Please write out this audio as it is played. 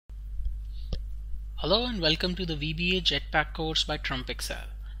Hello and welcome to the VBA Jetpack course by Trump Excel.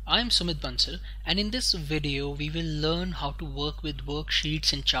 I am Sumit Bansal, and in this video we will learn how to work with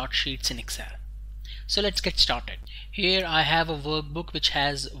worksheets and chart sheets in Excel. So let's get started. Here I have a workbook which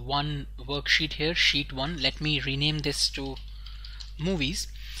has one worksheet here, sheet 1. Let me rename this to movies,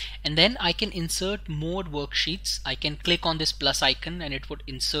 and then I can insert more worksheets. I can click on this plus icon and it would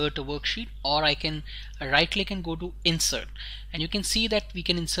insert a worksheet, or I can right click and go to insert, and you can see that we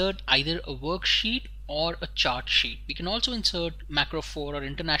can insert either a worksheet or a chart sheet. We can also insert macro 4 or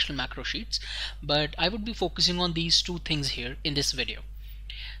international macro sheets, but I would be focusing on these two things here in this video.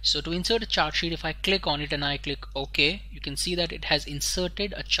 So to insert a chart sheet, if I click on it and I click OK, you can see that it has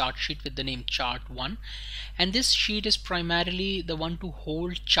inserted a chart sheet with the name chart 1, and this sheet is primarily the one to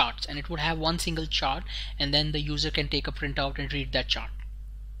hold charts, and it would have one single chart, and then the user can take a printout and read that chart.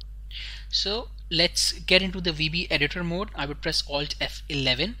 So let's get into the VB editor mode. I would press Alt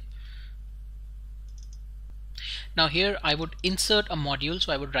F11. Now here I would insert a module,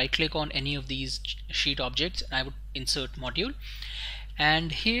 so I would right click on any of these sheet objects and I would insert module.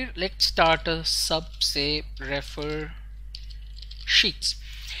 And here let's start a sub, say refer sheets,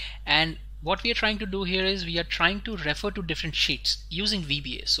 and what we are trying to do here is we are trying to refer to different sheets using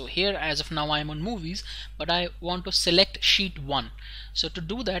VBA. So here as of now I am on movies, but I want to select sheet 1. So to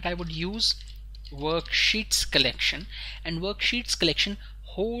do that I would use worksheets collection, and worksheets collection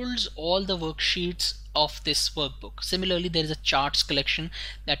holds all the worksheets of this workbook. Similarly, there is a charts collection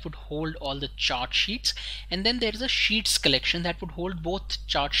that would hold all the chart sheets, and then there is a sheets collection that would hold both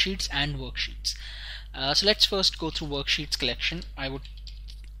chart sheets and worksheets. So let's first go through worksheets collection. I would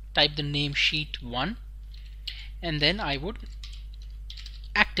type the name sheet 1 and then I would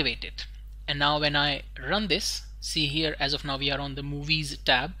activate it, and now when I run this, see here as of now we are on the movies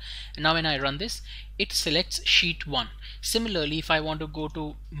tab, and now when I run this it selects sheet 1. Similarly, if I want to go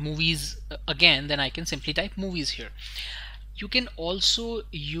to movies again, then I can simply type movies here. You can also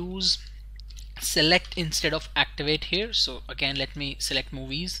use select instead of activate here. So again, let me select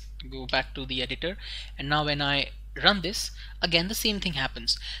movies, go back to the editor, and now when I run this, again the same thing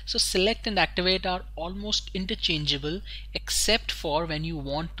happens. So select and activate are almost interchangeable, except for when you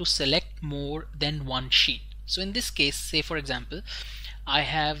want to select more than one sheet. So in this case, say for example I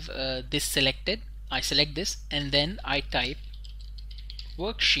have this selected, I select this and then I type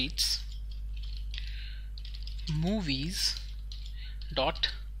worksheets movies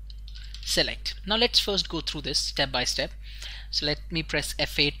dot select. Now let's first go through this step by step. So let me press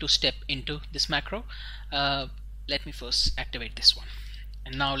F8 to step into this macro. Let me first activate this one,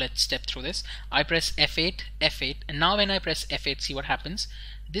 and now let's step through this. I press F8, and now when I press F8, see what happens.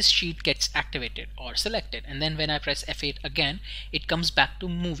 This sheet gets activated or selected, and then when I press F8 again, it comes back to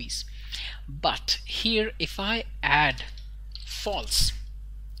movies. But here if I add false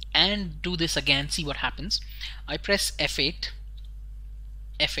and do this again, see what happens. I press F8,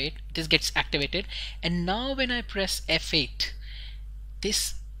 this gets activated, and now when I press F8,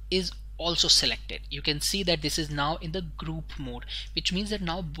 this is also selected. You can see that this is now in the group mode, which means that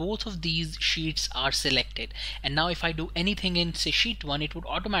now both of these sheets are selected, and now if I do anything in say sheet 1, it would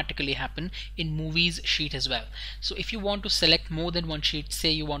automatically happen in movies sheet as well. So if you want to select more than one sheet, say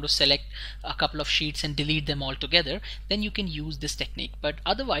you want to select a couple of sheets and delete them all together, then you can use this technique, but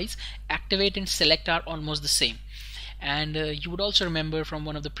otherwise activate and select are almost the same. And you would also remember from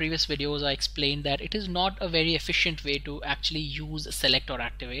one of the previous videos I explained that it is not a very efficient way to actually use select or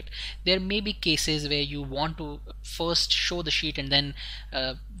activate. There may be cases where you want to first show the sheet and then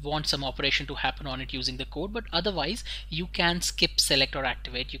want some operation to happen on it using the code, but otherwise you can skip select or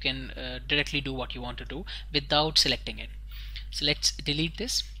activate. You can directly do what you want to do without selecting it. So let's delete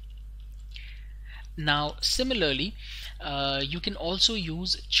this. Now similarly, you can also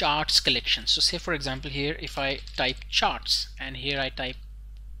use charts collection. So say for example here if I type charts and here I type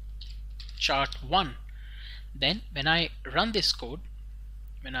chart 1, then when I run this code,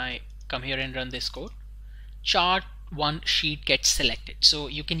 when I come here and run this code, chart 1 sheet gets selected. So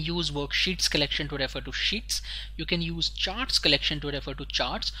you can use worksheets collection to refer to sheets, you can use charts collection to refer to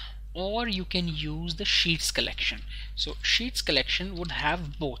charts, or you can use the sheets collection. So sheets collection would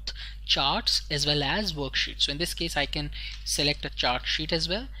have both charts as well as worksheets. So in this case I can select a chart sheet as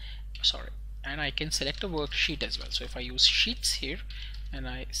well, and I can select a worksheet as well. So if I use sheets here and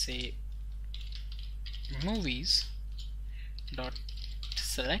I say movies dot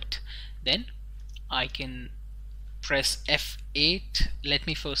select, then I can press F8. Let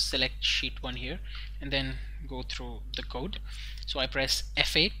me first select sheet 1 here and then go through the code. So I press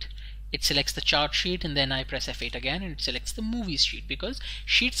F8, it selects the chart sheet, and then I press F8 again and it selects the movies sheet, because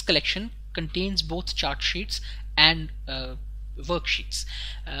sheets collection contains both chart sheets and worksheets.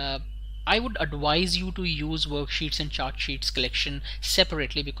 I would advise you to use worksheets and chart sheets collection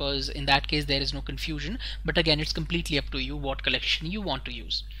separately, because in that case there is no confusion. But again, it's completely up to you what collection you want to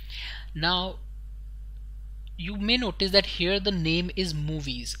use. Now you may notice that here the name is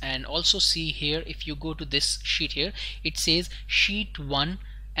movies, and also see here, if you go to this sheet here, it says sheet 1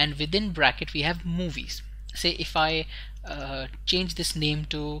 and within bracket we have movies. Say if I change this name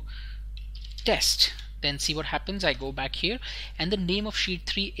to test, then see what happens. I go back here and the name of sheet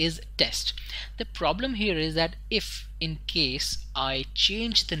 3 is test. The problem here is that if in case I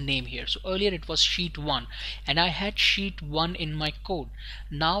change the name here, so earlier it was sheet 1 and I had sheet 1 in my code,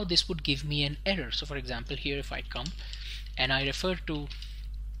 now this would give me an error. So for example, here if I come and I refer to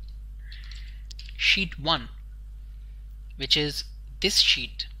sheet 1, which is this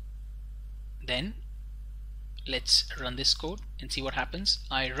sheet, then let's run this code and see what happens.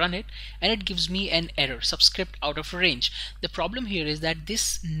 I run it and it gives me an error, subscript out of range. The problem here is that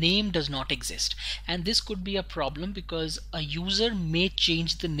this name does not exist, and this could be a problem because a user may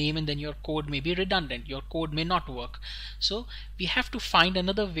change the name and then your code may be redundant, your code may not work. So we have to find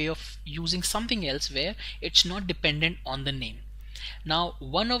another way of using something else where it's not dependent on the name. Now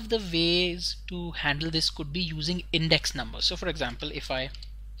one of the ways to handle this could be using index numbers. So for example, if I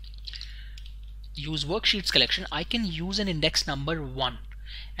use worksheets collection, I can use an index number 1,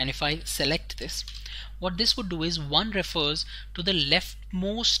 and if I select this, what this would do is 1 refers to the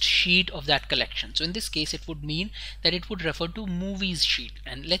leftmost sheet of that collection. So in this case it would mean that it would refer to movies sheet.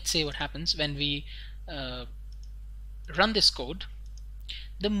 And let's say what happens when we run this code,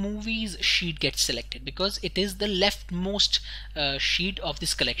 the movies sheet gets selected because it is the leftmost sheet of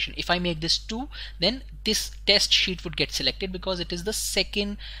this collection. If I make this 2, then this test sheet would get selected because it is the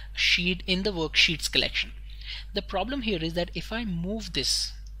second sheet in the worksheets collection. The problem here is that if I move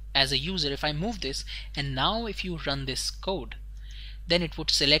this as a user, if I move this and now if you run this code, then it would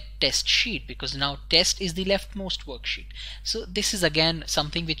select test sheet because now test is the leftmost worksheet. So this is again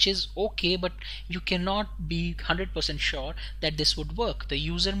something which is okay, but you cannot be 100% sure that this would work. The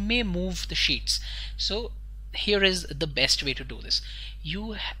user may move the sheets. So here is the best way to do this.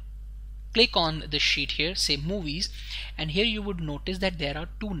 You click on the sheet here, say movies, and here you would notice that there are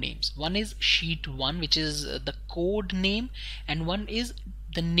 2 names. One is sheet 1, which is the code name, and one is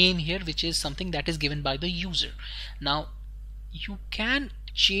the name here, which is something that is given by the user. Now you can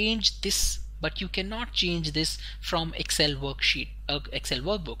change this, but you cannot change this from Excel worksheet, Excel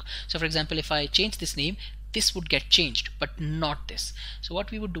workbook. So for example, if I change this name, this would get changed, but not this. So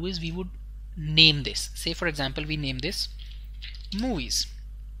what we would do is we would name this. Say for example, we name this movies.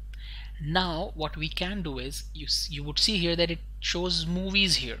 Now what we can do is you would see here that it shows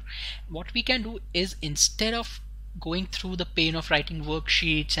movies here. What we can do is, instead of going through the pain of writing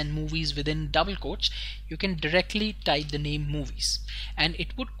worksheets and movies within double quotes, you can directly type the name movies and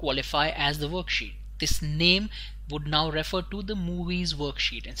it would qualify as the worksheet. This name would now refer to the movies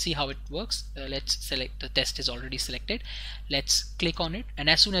worksheet, and see how it works. Let's select, the test is already selected. Let's click on it, and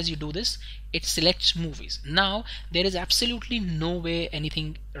as soon as you do this, it selects movies. Now there is absolutely no way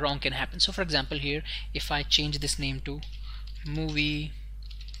anything wrong can happen. So for example, here if I change this name to movie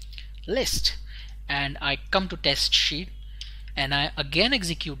list and I come to test sheet and I again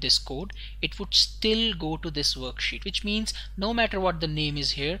execute this code, it would still go to this worksheet, which means no matter what the name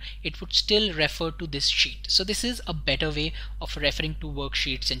is here, it would still refer to this sheet. So this is a better way of referring to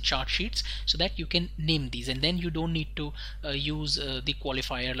worksheets and chart sheets, so that you can name these, and then you don't need to use the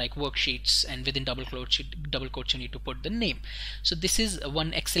qualifier like worksheets, and within double quotes you need to put the name. So this is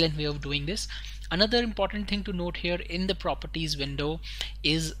one excellent way of doing this. Another important thing to note here in the properties window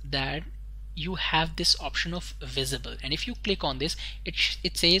is that you have this option of visible, and if you click on this,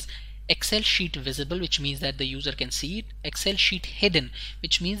 it says Excel sheet visible, which means that the user can see it. Excel sheet hidden,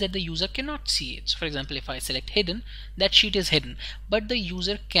 which means that the user cannot see it. So for example, if I select hidden, that sheet is hidden, but the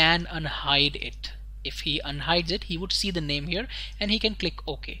user can unhide it. If he unhides it, he would see the name here and he can click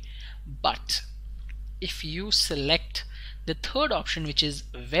OK. But if you select the third option, which is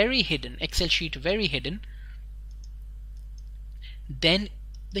very hidden, Excel sheet very hidden, then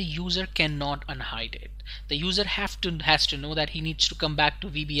the user cannot unhide it. The user has to know that he needs to come back to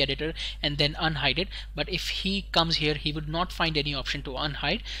VB editor and then unhide it. But if he comes here, he would not find any option to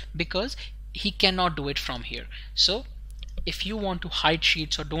unhide because he cannot do it from here. So if you want to hide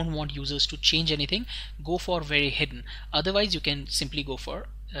sheets or don't want users to change anything, go for very hidden. Otherwise you can simply go for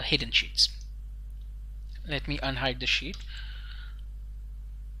hidden sheets. Let me unhide the sheet.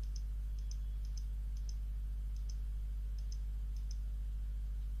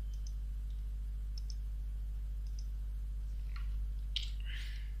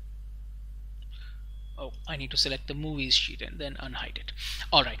 Oh, I need to select the movies sheet and then unhide it.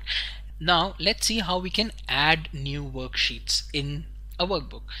 Alright, Now let's see how we can add new worksheets in a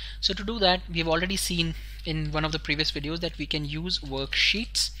workbook. So to do that, we've already seen in one of the previous videos that we can use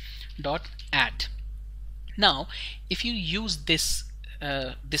worksheets dot add. Now if you use this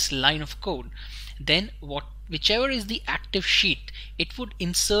this line of code, then whichever is the active sheet, it would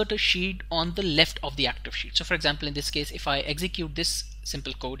insert a sheet on the left of the active sheet. So for example, in this case, if I execute this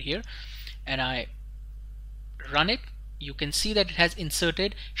simple code here and I run it, you can see that it has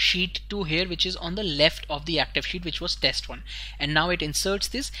inserted sheet 2 here, which is on the left of the active sheet, which was test 1, and now it inserts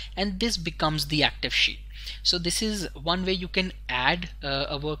this and this becomes the active sheet. So this is one way you can add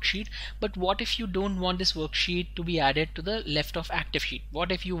a worksheet. But what if you don't want this worksheet to be added to the left of active sheet?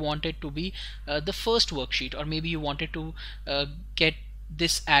 What if you want it to be the first worksheet, or maybe you wanted to get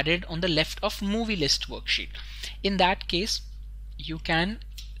this added on the left of movie list worksheet? In that case, you can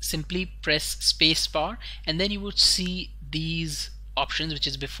simply press spacebar and then you would see these options, which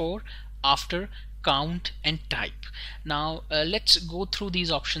is before, after, count and type. Now let's go through these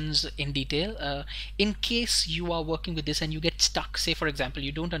options in detail. In case you are working with this and you get stuck, say for example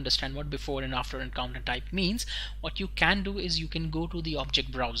you don't understand what before and after and count and type means, what you can do is you can go to the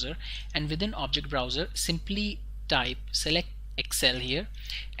object browser, and within object browser simply type, select Excel here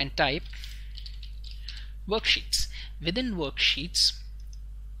and type worksheets. Within worksheets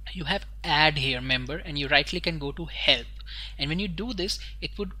you have add here, remember, and you right click and go to help, and when you do this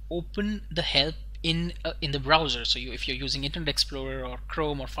it would open the help in the browser. So if you're using Internet Explorer or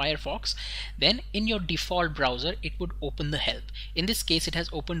Chrome or Firefox, then in your default browser it would open the help. In this case it has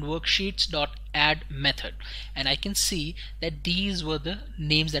opened worksheets.add method, and I can see that these were the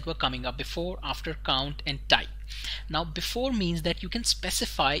names that were coming up: before, after, count and type. Now before means that you can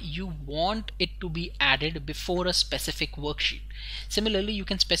specify you want it to be added before a specific worksheet. Similarly, you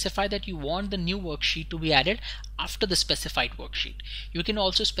can specify that you want the new worksheet to be added after the specified worksheet. You can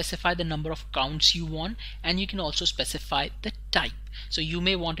also specify the number of counts you want, and you can also specify the type. So you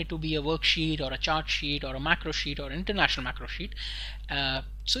may want it to be a worksheet or a chart sheet or a macro sheet or an international macro sheet.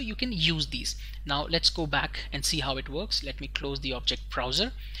 So you can use these. Now let's go back and see how it works. Let me close the object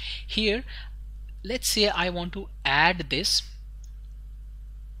browser. Here, let's say I want to add this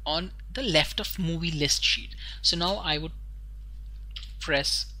on the left of movie list sheet. So now I would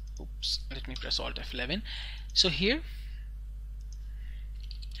press, let me press Alt F11. So here,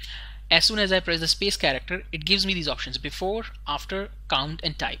 as soon as I press the space character, it gives me these options: before, after, count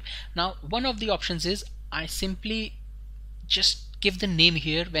and type. Now one of the options is I simply just give the name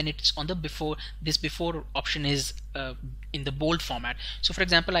here when it's on the before. This before option is in the bold format. So for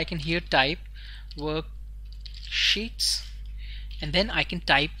example, I can here type worksheets and then I can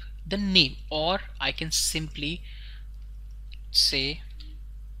type the name, or I can simply say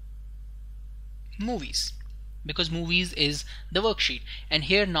movies, because movies is the worksheet. And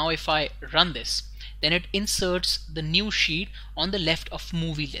here now if I run this, then it inserts the new sheet on the left of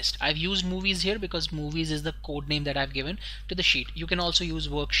movie list. I've used movies here because movies is the code name that I've given to the sheet. You can also use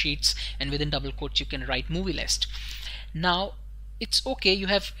worksheets, and within double quotes you can write movie list. Now it's okay, you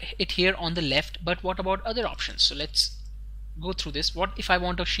have it here on the left, but what about other options? So let's go through this. What if I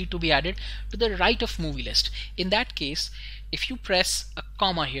want a sheet to be added to the right of movie list? In that case, if you press a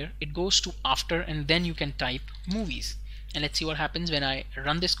comma here, it goes to after, and then you can type movies. And let's see what happens when I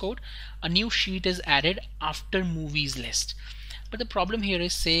run this code. A new sheet is added after movies list. But the problem here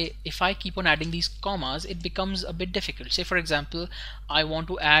is, say if I keep on adding these commas, it becomes a bit difficult. Say for example, I want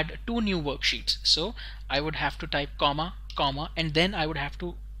to add 2 new worksheets, so I would have to type comma, comma, and then I would have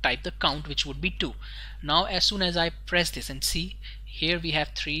to type the count, which would be 2. Now as soon as I press this and see, here we have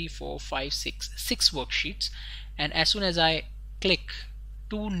 3, 4, 5, 6 worksheets, and as soon as I click,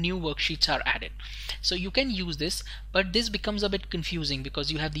 2 new worksheets are added. So you can use this, but this becomes a bit confusing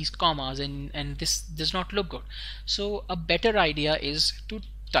because you have these commas and this does not look good. So a better idea is to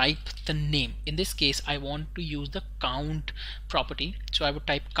type the name. In this case I want to use the count property, so I would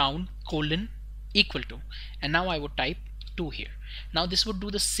type count colon equal to, and now I would type 2 here. Now this would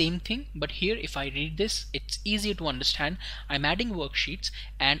do the same thing, but here if I read this, it's easier to understand. I'm adding worksheets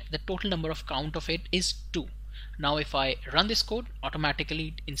and the total number of count of it is 2. Now if I run this code, automatically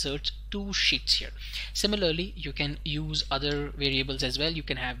it inserts 2 sheets here. Similarly, you can use other variables as well. You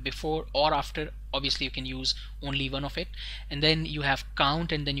can have before or after. Obviously you can use only one of it, and then you have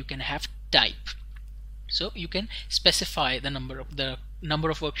count, and then you can have type. So you can specify the number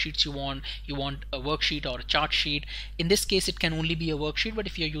of worksheets you want. You want a worksheet or a chart sheet. In this case it can only be a worksheet, but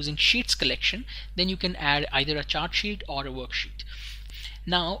if you're using sheets collection, then you can add either a chart sheet or a worksheet.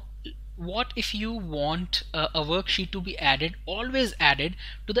 Now what if you want a worksheet to be added, always added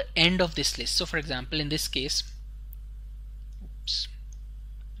to the end of this list? So for example, in this case,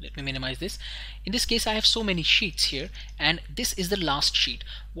 let me minimize this. In this case I have so many sheets here, and this is the last sheet.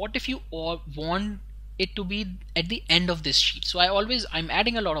 What if you all want it to be at the end of this sheet? So I'm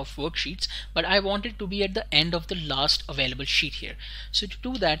adding a lot of worksheets, but I want it to be at the end of the last available sheet here. So to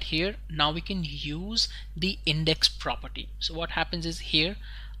do that, here now we can use the index property. So what happens is, here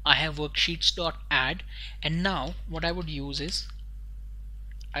I have worksheets.add, and now what I would use is,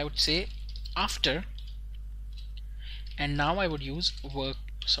 I would say after, and now I would use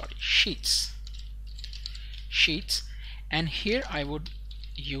sheets, and here I would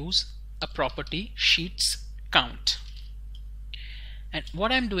use a property sheets count. And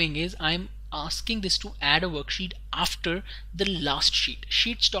what I'm doing is I'm asking this to add a worksheet after the last sheet.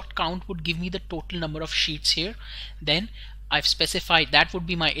 Sheets.count would give me the total number of sheets here. Then I've specified that would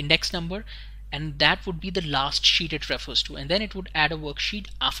be my index number, and that would be the last sheet it refers to, and then it would add a worksheet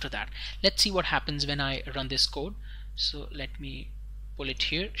after that. Let's see what happens when I run this code. So let me pull it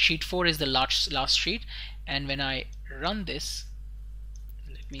here. Sheet 4 is the last sheet, and when I run this,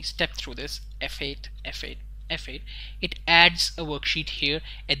 let me step through this, F8, F8, F8, it adds a worksheet here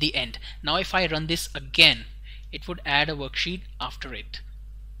at the end. Now if I run this again, it would add a worksheet after it.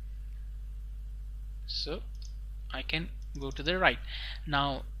 So I can go to the right.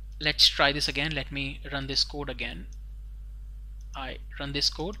 Now let's try this again. Let me run this code again. I run this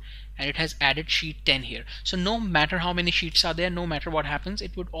code and it has added sheet 10 here. So no matter how many sheets are there, no matter what happens,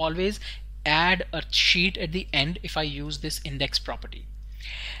 it would always add a sheet at the end if I use this index property.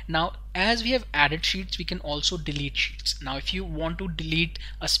 Now as we have added sheets, we can also delete sheets. Now if you want to delete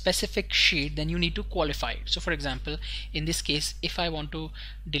a specific sheet, then you need to qualify it. So for example, in this case, if I want to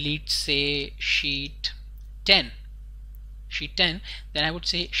delete, say, sheet 10, then I would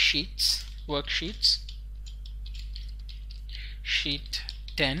say sheets, worksheets, sheet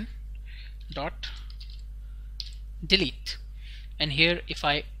 10 dot delete, and here if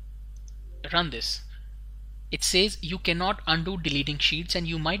I run this, it says you cannot undo deleting sheets, and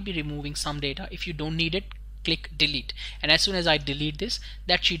you might be removing some data. If you don't need it, click delete, and as soon as I delete this,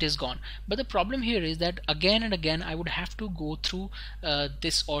 that sheet is gone. But the problem here is that again and again I would have to go through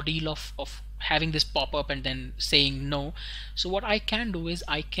this ordeal of having this pop up and then saying no. So what I can do is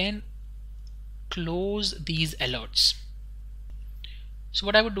I can close these alerts. So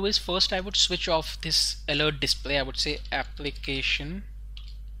what I would do is, first I would switch off this alert display. I would say application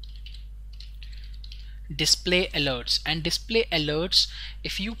display alerts, and display alerts,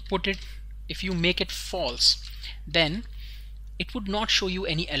 if you make it false, then it would not show you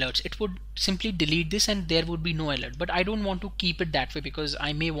any alerts. It would simply delete this and there would be no alert. But I don't want to keep it that way, because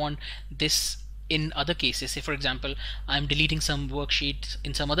I may want this in other cases. Say for example, I'm deleting some worksheet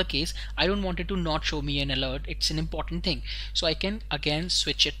in some other case, I don't want it to not show me an alert. It's an important thing. So I can again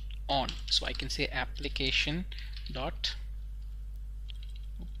switch it on. So I can say application dot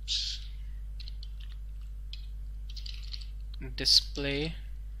display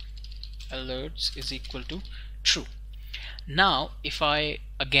alerts is equal to true. Now if I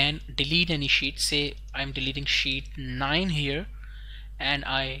again delete any sheet, say I'm deleting sheet 9 here, and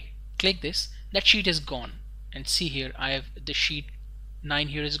I click this, that sheet is gone. And see here, I have the sheet 9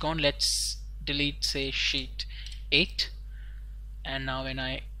 here is gone. Let's delete, say, sheet 8, and now when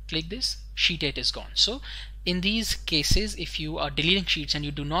I click this, sheet 8 is gone. So in these cases, if you are deleting sheets and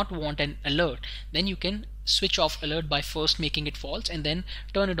you do not want an alert, then you can switch off alert by first making it false and then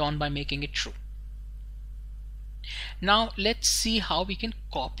turn it on by making it true. Now let's see how we can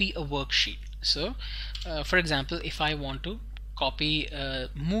copy a worksheet. So for example, if I want to copy a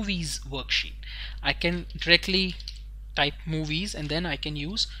movies worksheet, I can directly type movies and then I can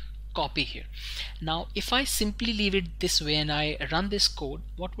use copy here. Now if I simply leave it this way and I run this code,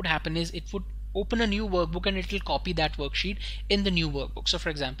 what would happen is it would open a new workbook and it will copy that worksheet in the new workbook. So for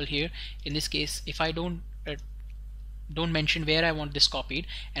example, here in this case, if I don't mention where I want this copied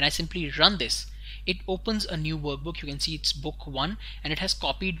and I simply run this, it opens a new workbook. You can see it's book 1 and it has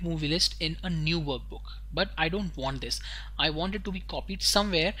copied movie list in a new workbook. But I don't want this. I want it to be copied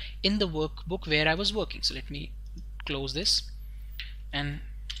somewhere in the workbook where I was working. So let me close this and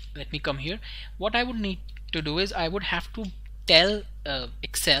let me come here. What I would need to do is I would have to tell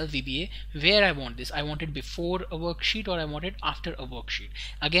Excel VBA where I want this. I want it before a worksheet or I want it after a worksheet.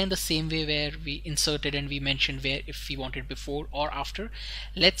 Again, the same way where we inserted and we mentioned where if we want it before or after.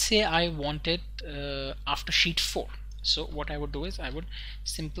 Let's say I want it after sheet 4. So what I would do is I would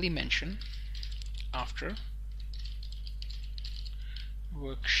simply mention after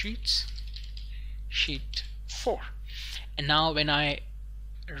worksheets sheet 4. And now when I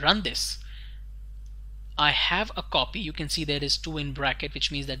run this, I have a copy. You can see there is 2 in bracket,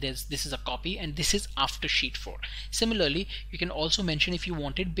 which means that this is a copy and this is after sheet 4. Similarly, you can also mention if you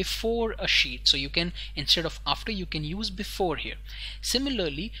wanted before a sheet, so you can, instead of after, you can use before here.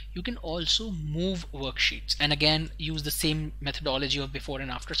 Similarly, you can also move worksheets and again use the same methodology of before and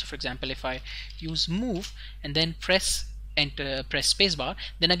after. So for example, if I use move and then press spacebar,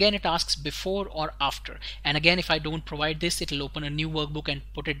 then again it asks before or after, and again if I don't provide this, it'll open a new workbook and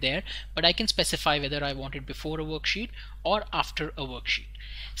put it there, but I can specify whether I want it before a worksheet or after a worksheet.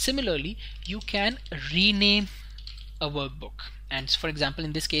 Similarly, you can rename a workbook, and for example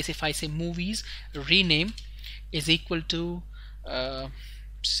in this case, if I say movies rename is equal to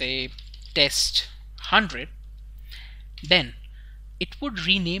say test 100, then it would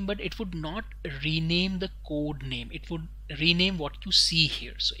rename, but it would not rename the code name. It would rename what you see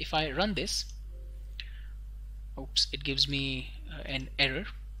here. So if I run this, oops, it gives me an error.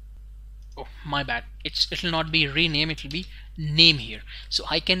 Oh, my bad. It'll not be rename, it will be name here. So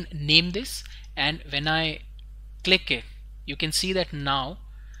I can name this, and when I click it, you can see that now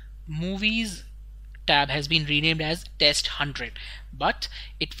movies tab has been renamed as test 100, but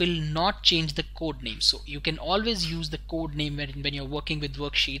it will not change the code name. So you can always use the code name when you're working with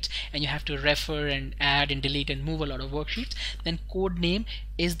worksheets and you have to refer and add and delete and move a lot of worksheets, then code name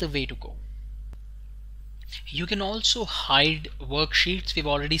is the way to go. You can also hide worksheets. We've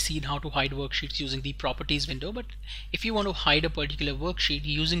already seen how to hide worksheets using the properties window, but if you want to hide a particular worksheet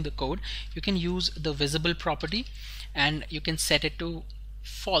using the code, you can use the visible property and you can set it to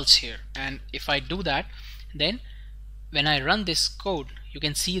false here. And if I do that, then when I run this code, you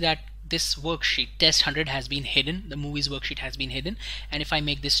can see that this worksheet test 100 has been hidden, the movies worksheet has been hidden, and if I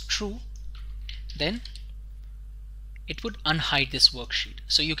make this true, then it would unhide this worksheet.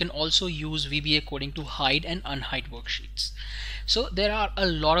 So you can also use VBA coding to hide and unhide worksheets. So there are a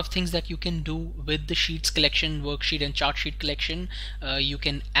lot of things that you can do with the sheets collection, worksheet and chart sheet collection. You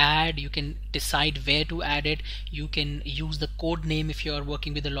can add, you can decide where to add it, you can use the code name if you are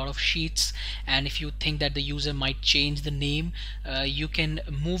working with a lot of sheets, and if you think that the user might change the name, you can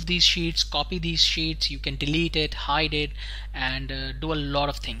move these sheets, copy these sheets, you can delete it, hide it, and do a lot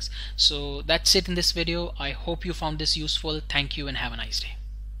of things. So that's it in this video. I hope you found this useful. Thank you and have a nice day.